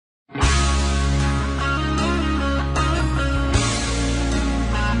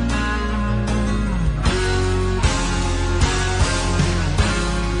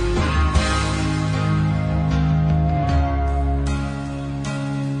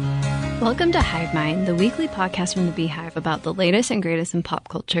Welcome to Hive Mind, the weekly podcast from the Beehive about the latest and greatest in pop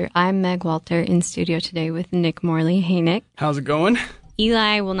culture. I'm Meg Walter in studio today with Nick Morley. Hey, Nick. How's it going?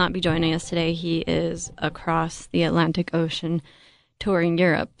 Eli will not be joining us today. He is across the Atlantic Ocean touring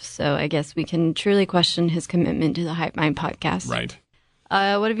Europe, so I guess we can truly question his commitment to the Hive Mind podcast. Right.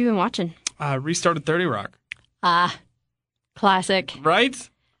 What have you been watching? Restarted 30 Rock. Classic. Right?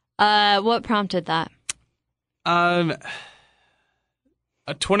 What prompted that?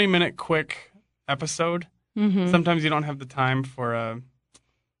 A 20-minute quick episode. Mm-hmm. Sometimes you don't have the time for a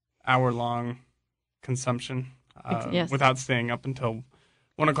hour-long consumption Yes. without staying up until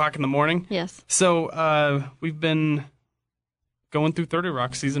 1 o'clock in the morning. Yes. So we've been going through 30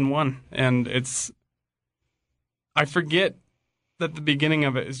 Rock Season 1, and I forget that the beginning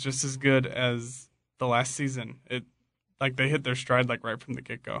of it is just as good as the last season. They hit their stride right from the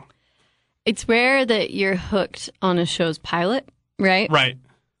get-go. It's rare that you're hooked on a show's pilot, right? Right.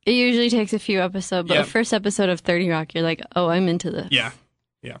 It usually takes a few episodes, but Yep. the first episode of 30 Rock, you're like, oh, I'm into this. Yeah.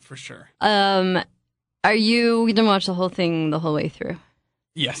 Yeah, for sure. Are you going to watch the whole thing the whole way through?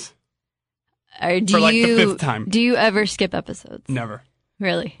 Yes. Or do For the you, fifth time. Do you ever skip episodes? Never.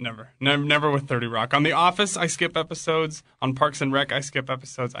 Really? Never with 30 Rock. On The Office, I skip episodes. On Parks and Rec, I skip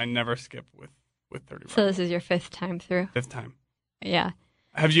episodes. I never skip with 30 Rock. So this is your fifth time through? Fifth time. Yeah.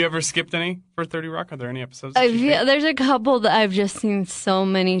 Have you ever skipped any for 30 Rock? Are there any episodes that you skip? There's a couple that I've just seen so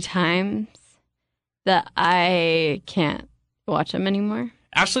many times that I can't watch them anymore.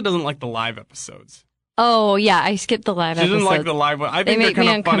 Ashley doesn't like the live episodes. Oh, yeah, I skipped the live She episodes. doesn't like the live one. I They think make they're me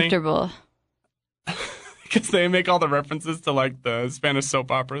kind of funny uncomfortable. because they make all the references to the Spanish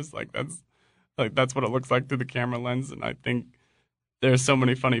soap operas. That's what it looks like through the camera lens, and I think there's so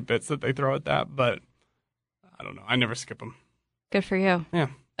many funny bits that they throw at that. But I don't know. I never skip them. Good for you. Yeah.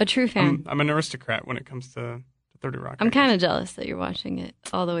 A true fan. I'm an aristocrat when it comes to 30 Rock. I'm kind of jealous that you're watching it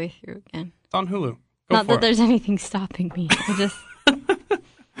all the way through again. It's on Hulu. Not for that it. there's anything stopping me. It's just,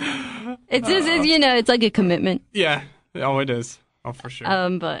 it's like a commitment. Yeah. Oh, it is. Oh, for sure.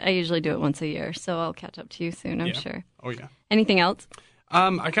 But I usually do it once a year, so I'll catch up to you soon, I'm sure. Oh, yeah. Anything else?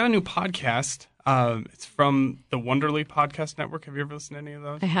 I got a new podcast. It's from the Wonderly Podcast Network. Have you ever listened to any of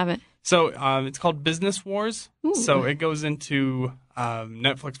those? I haven't. So it's called Business Wars. Ooh. So it goes into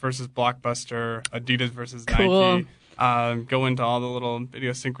Netflix versus Blockbuster, Adidas versus Cool. Nike. Go into all the little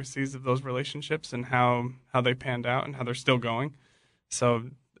idiosyncrasies of those relationships and how they panned out and how they're still going. So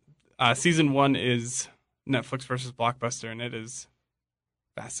season 1 is Netflix versus Blockbuster, and it is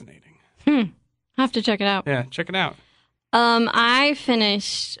fascinating. I'll have to check it out. Yeah, check it out. I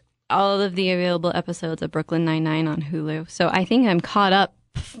finished all of the available episodes of Brooklyn Nine-Nine on Hulu, so I think I'm caught up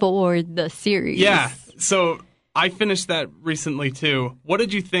for the series. Yeah, so I finished that recently too. What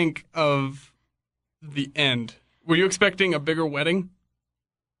did you think of the end? Were you expecting a bigger wedding?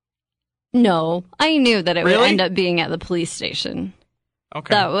 No, I knew that it would Really? end up being at the police station.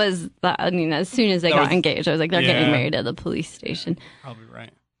 Okay. As soon as they got engaged, I was like, they're getting Yeah. married at the police station. Probably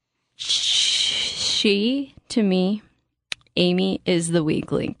right. She, to me, Amy is the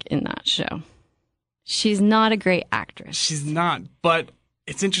weak link in that show. She's not a great actress. She's not, but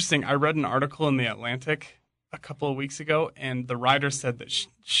it's interesting. I read an article in The Atlantic a couple of weeks ago, and the writer said that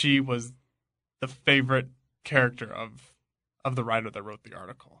she was the favorite character of the writer that wrote the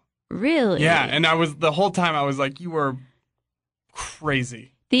article. Really? Yeah, and the whole time I was like, you were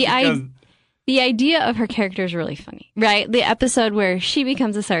crazy. The Because- idea of her character is really funny, right? The episode where she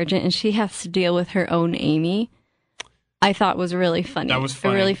becomes a sergeant and she has to deal with her own Amy, I thought was really funny. That was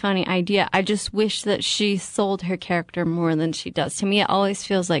funny. A really funny idea. I just wish that she sold her character more than she does. To me, it always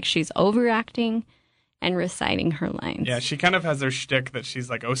feels like she's overacting and reciting her lines. Yeah, she kind of has her shtick that she's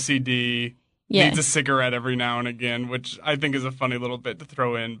like OCD, Yeah. needs a cigarette every now and again, which I think is a funny little bit to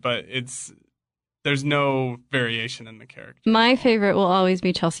throw in, but there's no variation in the character. My favorite will always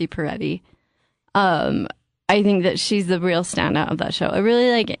be Chelsea Peretti. I think that she's the real standout of that show. I really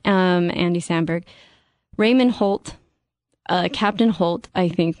like Andy Samberg. Raymond Holt, Captain Holt, I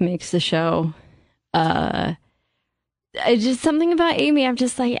think makes the show. It's just something about Amy. I'm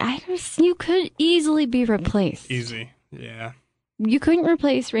just like, you could easily be replaced. Easy, yeah. You couldn't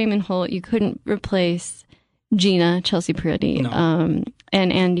replace Raymond Holt. You couldn't replace Gina, Chelsea Peretti. No.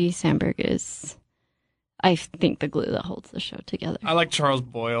 And Andy Samberg is, I think, the glue that holds the show together. I like Charles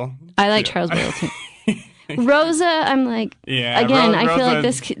Boyle. I like Charles Boyle too. Rosa, I'm like, Yeah. again, I feel like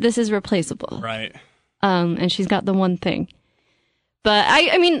Rosa- this is replaceable. Right. And she's got the one thing. But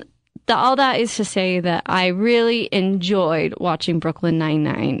I mean, all that is to say that I really enjoyed watching Brooklyn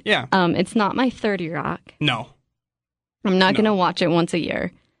Nine-Nine. Yeah. It's not my 30 Rock. No. I'm not No. going to watch it once a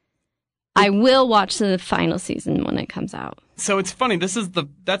year. I will watch the final season when it comes out. So it's funny.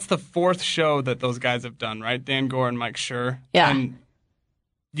 That's the fourth show that those guys have done, right? Dan Gore and Mike Schur. Yeah. And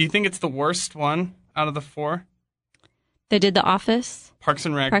do you think it's the worst one out of the four? They did The Office, Parks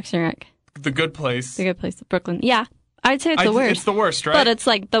and Rec, The Good Place. The Good Place, Brooklyn. Yeah, I'd say it's the worst. It's the worst, right? But it's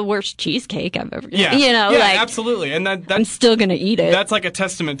like the worst cheesecake I've ever. Yeah, absolutely. And that's I'm still gonna eat it. That's like a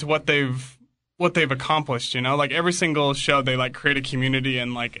testament to what they've accomplished. Like every single show, they like create a community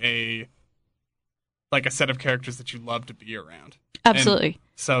and like a set of characters that you love to be around. Absolutely.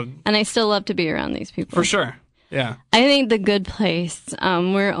 And I still love to be around these people. For sure. Yeah. I think The Good Place,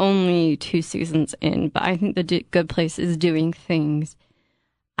 we're only 2 seasons in, but I think The Good Place is doing things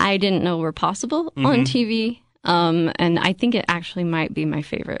I didn't know were possible on TV. And I think it actually might be my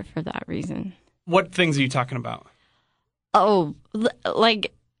favorite for that reason. What things are you talking about? Oh,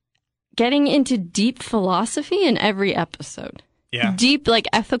 like getting into deep philosophy in every episode. Yeah. Deep, like,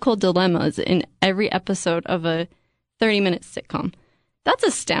 ethical dilemmas in every episode of a 30-minute sitcom. That's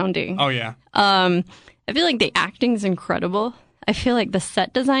astounding. Oh, yeah. I feel like the acting's incredible. I feel like the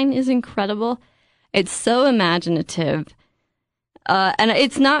set design is incredible. It's so imaginative. And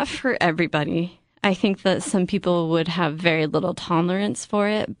it's not for everybody. I think that some people would have very little tolerance for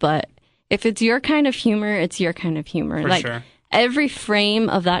it, but if it's your kind of humor, it's your kind of humor. For sure. Every frame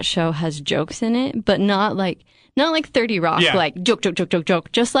of that show has jokes in it, but not like 30 Rock, like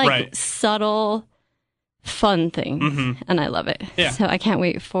joke, just like subtle, fun things. And I love it. Yeah. So I can't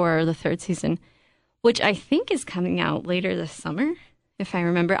wait for the 3rd season, which I think is coming out later this summer, if I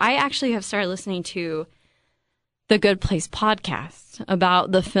remember. I actually have started listening to the Good Place podcast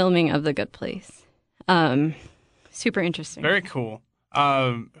about the filming of The Good Place. Super interesting. Very cool.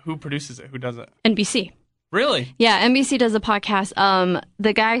 Who produces it? Who does it? NBC. Really? Yeah, NBC does a podcast.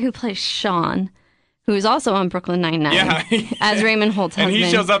 The guy who plays Sean, who is also on Brooklyn Nine-Nine, as Raymond Holt's husband. And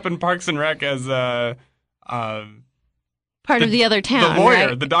he shows up in Parks and Rec as part of the other town, the lawyer,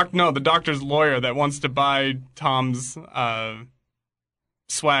 right? the doctor's lawyer that wants to buy Tom's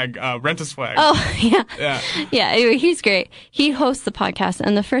swag, rent a swag. Oh, yeah. Yeah. Yeah, anyway, he's great. He hosts the podcast,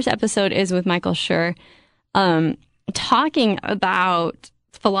 and the first episode is with Michael Schur, talking about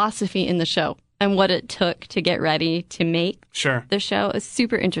philosophy in the show and what it took to get ready to make the show. It's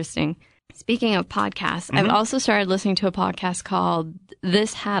super interesting. Speaking of podcasts, I've also started listening to a podcast called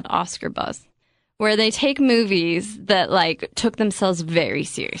This Had Oscar Buzz, where they take movies that like took themselves very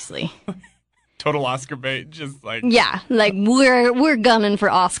seriously. Total Oscar bait, just like like we're gunning for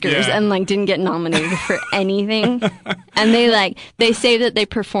Oscars and like didn't get nominated for anything, and they say that they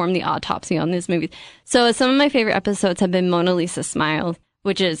performed the autopsy on these movies. So some of my favorite episodes have been Mona Lisa Smiles,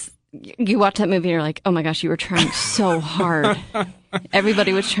 which is you watch that movie and you're like, oh my gosh, you were trying so hard.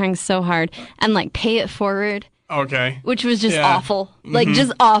 Everybody was trying so hard, and like Pay It Forward, which was just awful, like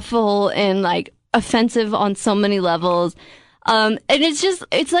just awful and like offensive on so many levels. And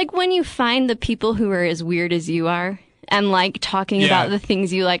it's like when you find the people who are as weird as you are and like talking about the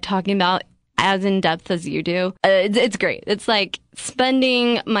things you like talking about as in depth as you do. It's great. It's like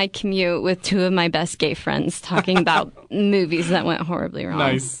spending my commute with 2 of my best gay friends talking about movies that went horribly wrong.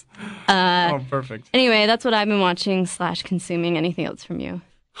 Nice. Perfect. Anyway, that's what I've been watching / consuming. Anything else from you?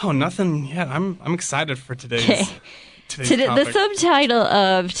 Oh, nothing yet. I'm excited for today's topic. The subtitle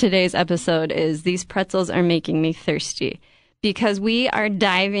of today's episode is These Pretzels Are Making Me Thirsty, because we are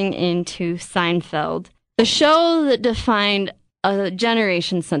diving into Seinfeld, the show that defined a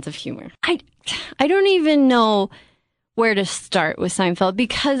generation's sense of humor. I don't even know where to start with Seinfeld,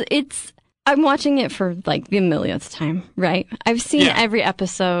 because I'm watching it for like the millionth time, right? I've seen every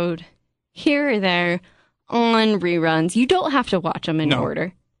episode here or there on reruns. You don't have to watch them in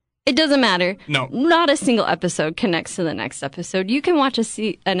order. It doesn't matter. No. Not a single episode connects to the next episode. You can watch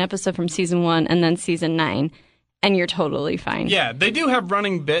an episode from season 1 and then season 9, and you're totally fine. Yeah, they do have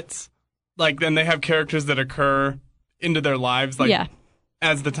running bits. Like, then they have characters that occur into their lives, like,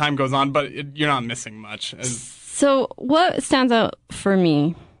 as the time goes on, but you're not missing much. So what stands out to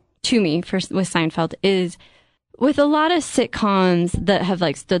me, with Seinfeld is, with a lot of sitcoms that have,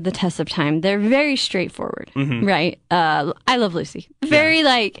 like, stood the test of time, they're very straightforward, right? I Love Lucy. Very,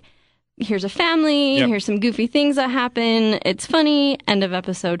 like, here's a family, here's some goofy things that happen, it's funny, end of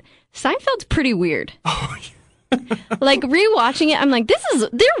episode. Seinfeld's pretty weird. Oh, yeah. Like, rewatching it, I'm like,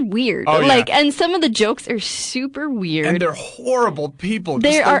 they're weird. Oh, like, and some of the jokes are super weird. And they're horrible people.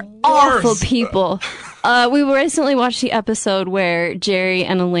 They are awful people. We recently watched the episode where Jerry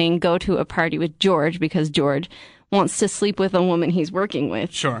and Elaine go to a party with George because George wants to sleep with a woman he's working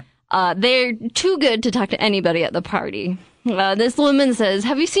with. Sure. They're too good to talk to anybody at the party. This woman says,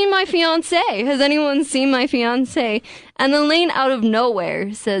 have you seen my fiancé? Has anyone seen my fiancé? And Elaine, out of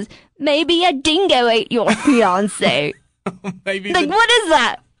nowhere, says, maybe a dingo ate your fiancé. Maybe Like, what is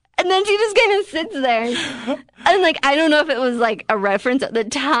that? And then she just kind of sits there. And, like, I don't know if it was, like, a reference at the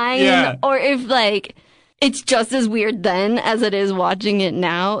time or if, like, it's just as weird then as it is watching it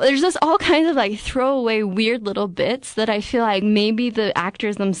now. There's just all kinds of, like, throwaway weird little bits that I feel like maybe the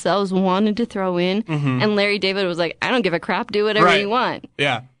actors themselves wanted to throw in. And Larry David was like, I don't give a crap. Do whatever you want.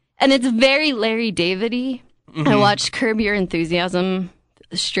 Yeah. And it's very Larry David-y. I watched Curb Your Enthusiasm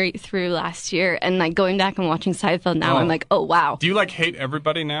straight through last year, and like going back and watching Seinfeld now, I'm like, oh wow. Do you like hate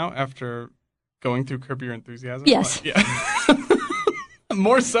everybody now after going through Curb Your Enthusiasm? Yes. Yeah.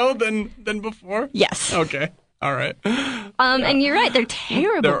 More so than before? Yes. Okay. All right. And you're right, they're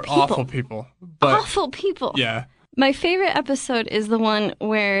terrible They're people. awful people. But Awful people. yeah. My favorite episode is the one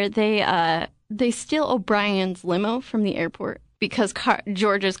where they steal O'Brien's limo from the airport because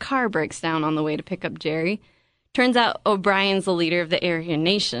George's car breaks down on the way to pick up Jerry. Turns out O'Brien's the leader of the Aryan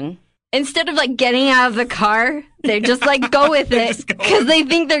Nation. Instead of, like, getting out of the car, they just, like, go with it because they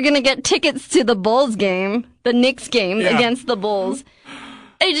think they're going to get tickets to the Bulls game, the Knicks game against the Bulls.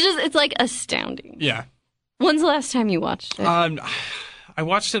 It's, like, astounding. Yeah. When's the last time you watched it? I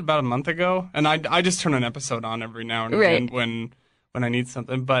watched it about a month ago, and I just turn an episode on every now and again when I need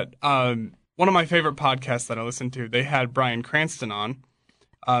something. But one of my favorite podcasts that I listen to, they had Bryan Cranston on.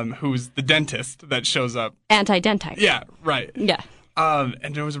 Who's the dentist that shows up. Anti-dentite. Yeah, right. Yeah.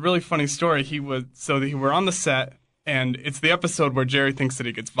 And it was a really funny story. They were on the set, and it's the episode where Jerry thinks that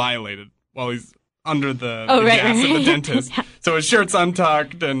he gets violated while he's under the gas of the dentist. Yeah. So his shirt's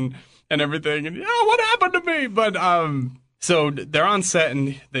untucked and everything, and what happened to me? But so they're on set,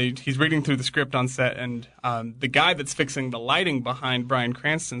 and he's reading through the script on set, and the guy that's fixing the lighting behind Bryan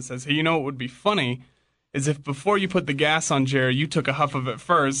Cranston says, hey, what would be funny is if before you put the gas on Jerry, you took a huff of it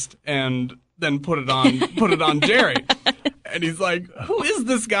first and then put it on Jerry. And he's like, who is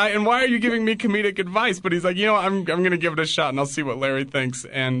this guy and why are you giving me comedic advice? But he's like, I'm going to give it a shot and I'll see what Larry thinks.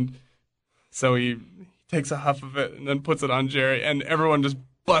 And so he takes a huff of it and then puts it on Jerry, and everyone just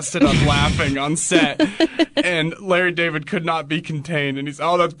busted up laughing on set. And Larry David could not be contained. And he's,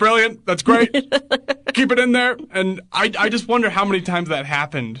 that's brilliant. That's great. Keep it in there. And I just wonder how many times that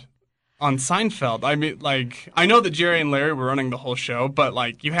happened on Seinfeld. I mean, like, I know that Jerry and Larry were running the whole show, but,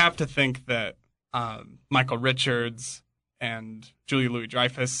 like, you have to think that Michael Richards and Julia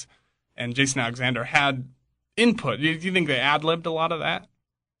Louis-Dreyfus and Jason Alexander had input. Do you think they ad-libbed a lot of that?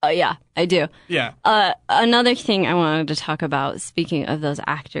 Yeah, I do. Yeah. Another thing I wanted to talk about, speaking of those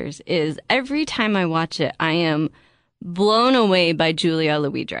actors, is every time I watch it, I am blown away by Julia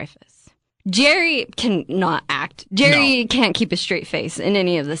Louis-Dreyfus. Jerry cannot act. Jerry can't keep a straight face in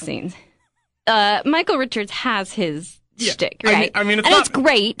any of the scenes. Michael Richards has his shtick, right? I mean, it's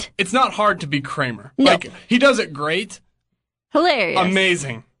great. It's not hard to be Kramer. No. Like, he does it great. Hilarious.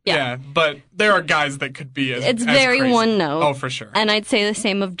 Amazing. Yeah, but there are guys that could be as It's very crazy. one note. Oh, for sure. And I'd say the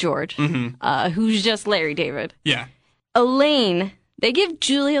same of George, who's just Larry David. Yeah. Elaine, they give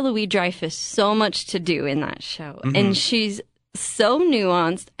Julia Louis-Dreyfus so much to do in that show. And she's so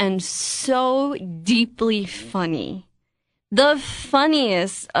nuanced and so deeply funny. The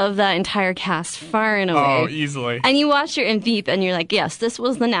funniest of that entire cast, far and away. Oh, easily. And you watch her in Veep and you're like, yes, this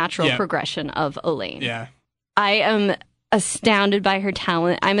was the natural progression of Elaine. Yeah. I am astounded by her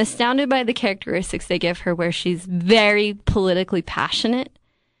talent. I'm astounded by the characteristics they give her where she's very politically passionate.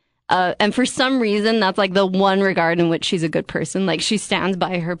 And for some reason, that's like the one regard in which she's a good person. Like, she stands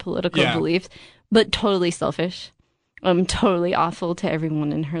by her political beliefs, but totally selfish. Totally awful to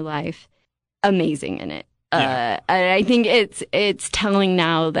everyone in her life. Amazing in it. I think it's telling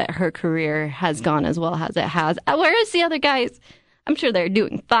now that her career has gone as well as it has. Whereas the other guys, I'm sure they're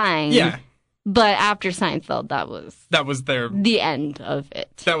doing fine. Yeah. But after Seinfeld, that was the end of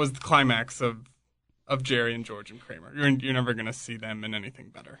it. That was the climax of Jerry and George and Kramer. You're never going to see them in anything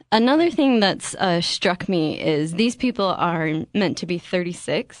better. Another thing that's struck me is these people are meant to be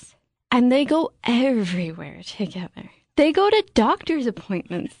 36, and they go everywhere together. They go to doctor's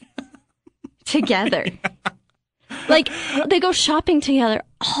appointments together. Like, they go shopping together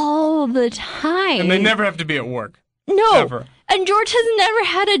all the time. And they never have to be at work. No. Ever. And George has never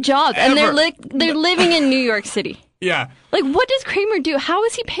had a job. Ever. And they're living in New York City. Yeah. Like, what does Kramer do? How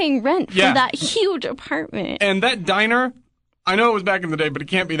is he paying rent for that huge apartment? And that diner, I know it was back in the day, but it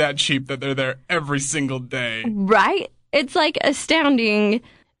can't be that cheap that they're there every single day. Right? It's, like, astounding.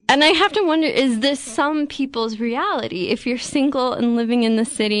 And I have to wonder, is this some people's reality? If you're single and living in the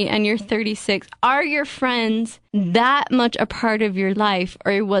city and you're 36, are your friends that much a part of your life,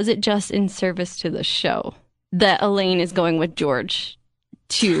 or was it just in service to the show that Elaine is going with George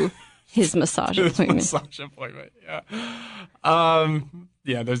to his massage appointment? Massage appointment, yeah.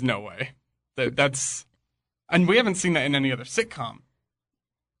 Yeah, there's no way. That's... And we haven't seen that in any other sitcom,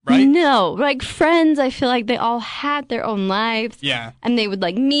 right? No, like Friends, I feel like they all had their own lives. Yeah. And they would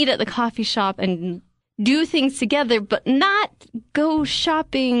like meet at the coffee shop and do things together, but not go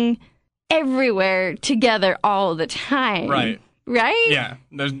shopping everywhere together all the time. Right. Right? Yeah.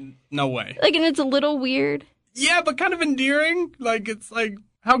 There's no way. Like, and it's a little weird. Yeah, but kind of endearing. Like, it's like,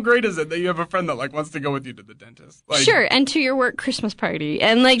 how great is it that you have a friend that like wants to go with you to the dentist? Like, Sure, and to your work Christmas party,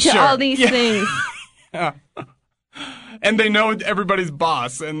 and like to Sure. all these things. Yeah. And they know everybody's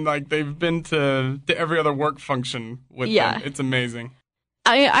boss, and like they've been to every other work function with Yeah. them. It's amazing.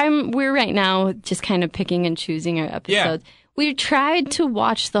 We're right now just kind of picking and choosing our episodes. We tried to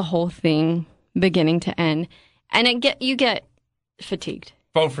watch the whole thing beginning to end, and you get fatigued.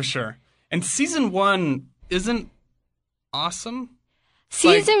 Oh, for sure. And season 1 isn't awesome.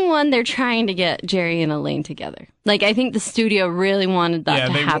 Season 1, they're trying to get Jerry and Elaine together. Like, I think the studio really wanted that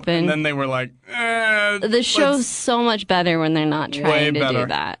to happen. And then they were like, the show's so much better when they're not trying to do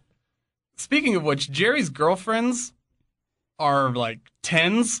that. Speaking of which, Jerry's girlfriends are like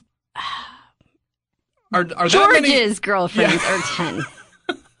 10s. Are George's girlfriends are 10.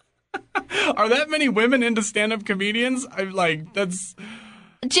 Are that many women into stand-up comedians? I'm like, that's...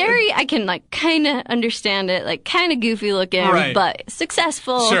 Jerry, I can like kind of understand it, like kind of goofy looking, Right. but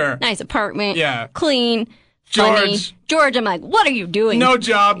successful, Sure. nice apartment, Yeah. clean, funny. George, I'm like, what are you doing? No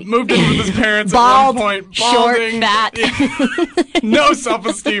job, moved in with his parents Bald, at one point. short, Balding, fat. no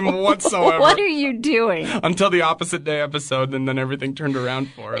self-esteem whatsoever. What are you doing? Until the opposite day episode, and then everything turned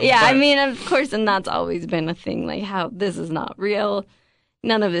around for him. Yeah, I But- mean, of course, and that's always been a thing, like how this is not real.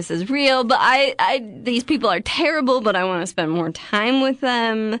 None of this is real, but these people are terrible, but I want to spend more time with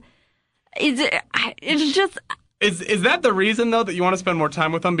them. It's just... Is that the reason, though, that you want to spend more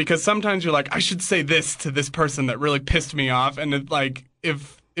time with them? Because sometimes you're like, I should say this to this person that really pissed me off. And it, like,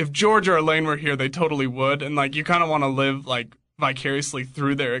 if George or Elaine were here, they totally would. And, like, you kind of want to live, like, vicariously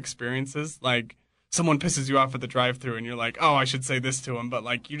through their experiences. Like, someone pisses you off at the drive-thru and you're like, oh, I should say this to him. But,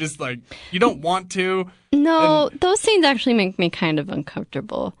 like, you just, like, you don't want to. No, those scenes actually make me kind of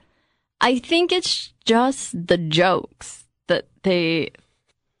uncomfortable. I think it's just the jokes that they...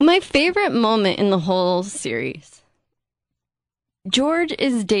 My favorite moment in the whole series. George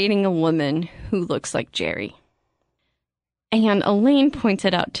is dating a woman who looks like Jerry. And Elaine points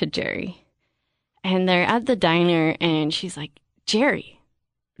it out to Jerry. And they're at the diner and she's like, Jerry,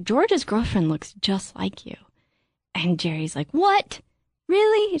 George's girlfriend looks just like you. And Jerry's like, what?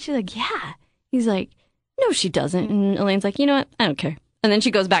 Really? And she's like, yeah. He's like, no, she doesn't. And Elaine's like, you know what? I don't care. And then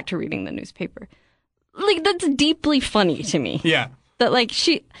she goes back to reading the newspaper. Like, that's deeply funny to me. Yeah. That, like,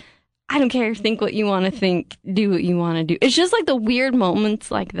 I don't care, think what you want to think, do what you want to do. It's just, like, the weird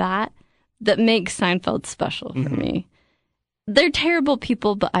moments like that make Seinfeld special for me. They're terrible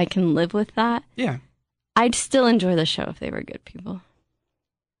people, but I can live with that. Yeah. I'd still enjoy the show if they were good people.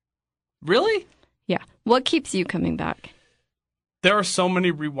 Really? Yeah. What keeps you coming back? There are so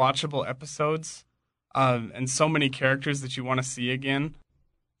many rewatchable episodes and so many characters that you want to see again.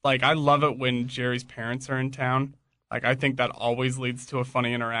 Like, I love it when Jerry's parents are in town. Like, I think that always leads to a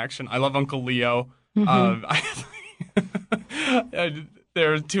funny interaction. I love Uncle Leo.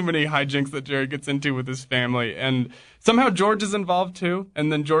 There are too many hijinks that Jerry gets into with his family. And somehow George is involved, too.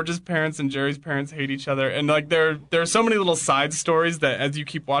 And then George's parents and Jerry's parents hate each other. And, like, there are so many little side stories that as you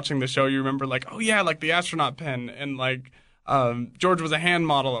keep watching the show, you remember, like, oh, yeah, like the astronaut pen. And, like, George was a hand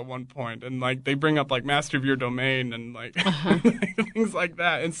model at one point. And, like, they bring up, like, Master of Your Domain and, like, things like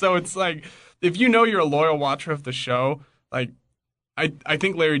that. And so it's, like... If you know you're a loyal watcher of the show, like, I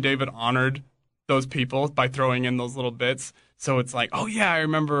think Larry David honored those people by throwing in those little bits. So it's like, oh yeah, I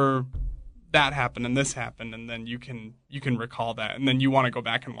remember that happened and this happened, and then you can recall that, and then you want to go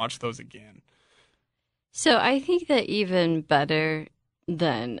back and watch those again. So I think that even better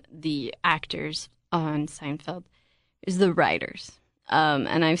than the actors on Seinfeld is the writers.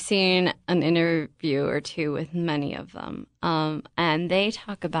 And I've seen an interview or two with many of them. And they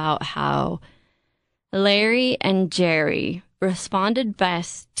talk about how Larry and Jerry responded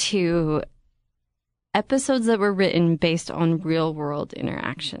best to episodes that were written based on real world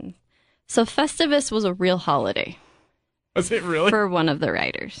interactions. So Festivus was a real holiday. Was it really? For one of the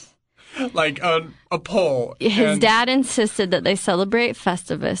writers. Like a poll. His dad insisted that they celebrate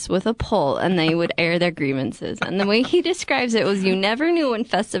Festivus with a poll and they would air their grievances. And the way he describes it was you never knew when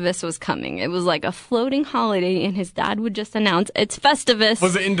Festivus was coming. It was like a floating holiday and his dad would just announce, it's Festivus.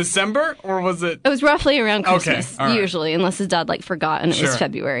 Was it in December or was it? It was roughly around Christmas, all right. Usually, unless his dad like forgot and it was Sure.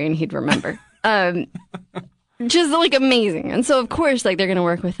 February and he'd remember. Just like amazing. And so of course like they're going to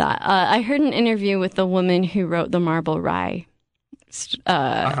work with that. I heard an interview with the woman who wrote the Marble Rye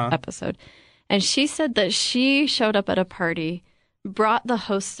episode. And she said that she showed up at a party, brought the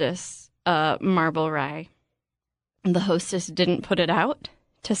hostess marble rye. The hostess didn't put it out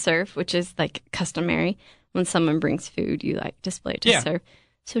to serve, which is like customary. When someone brings food, you like display it to serve.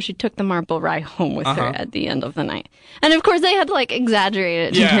 So she took the marble rye home with her at the end of the night. And of course, they had to like exaggerate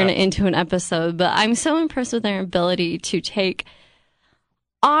it to turn it into an episode. But I'm so impressed with their ability to take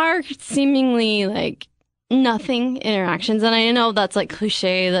our seemingly like nothing interactions. And I know that's like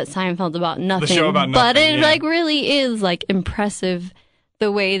cliche that Seinfeld's about nothing. The show about nothing. But it like really is like impressive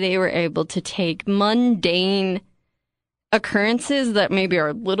the way they were able to take mundane occurrences that maybe are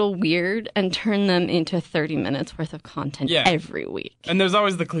a little weird and turn them into 30 minutes worth of content every week. And there's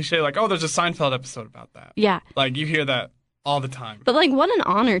always the cliche like, oh, there's a Seinfeld episode about that. Yeah. Like you hear that all the time. But like what an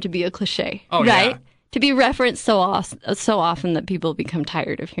honor to be a cliche. Oh, right? yeah. To be referenced so often that people become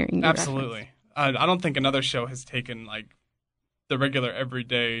tired of hearing you Absolutely. I don't think another show has taken like the regular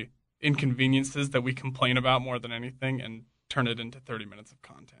everyday inconveniences that we complain about more than anything and turn it into 30 minutes of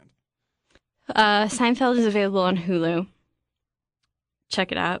content. Seinfeld is available on Hulu.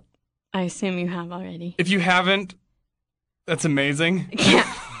 Check it out. I assume you have already. If you haven't, that's amazing.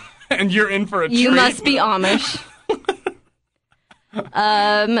 Yeah. And you're in for a treat. You must be Amish.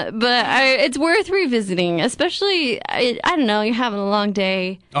 It's worth revisiting, especially, I don't know, you're having a long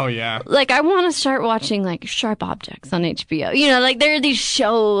day. Oh, yeah. Like, I want to start watching, like, Sharp Objects on HBO. You know, like, there are these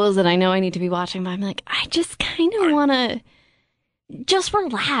shows that I know I need to be watching, but I'm like, I just kind of want to just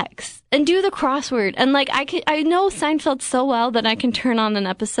relax and do the crossword. And like, I know Seinfeld so well that I can turn on an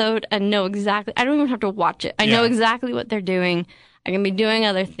episode and know exactly, I don't even have to watch it. I know exactly what they're doing. I can be doing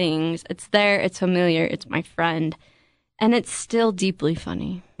other things. It's there. It's familiar. It's my friend. And it's still deeply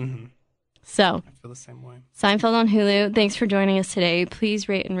funny. Mm-hmm. So, I feel the same way. Seinfeld on Hulu. Thanks for joining us today. Please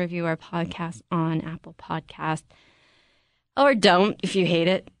rate and review our podcast on Apple Podcasts. Or don't if you hate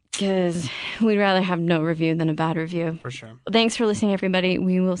it, because we'd rather have no review than a bad review. For sure. Thanks for listening, everybody.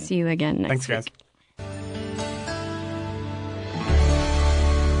 We will see you again next week. Thanks, guys.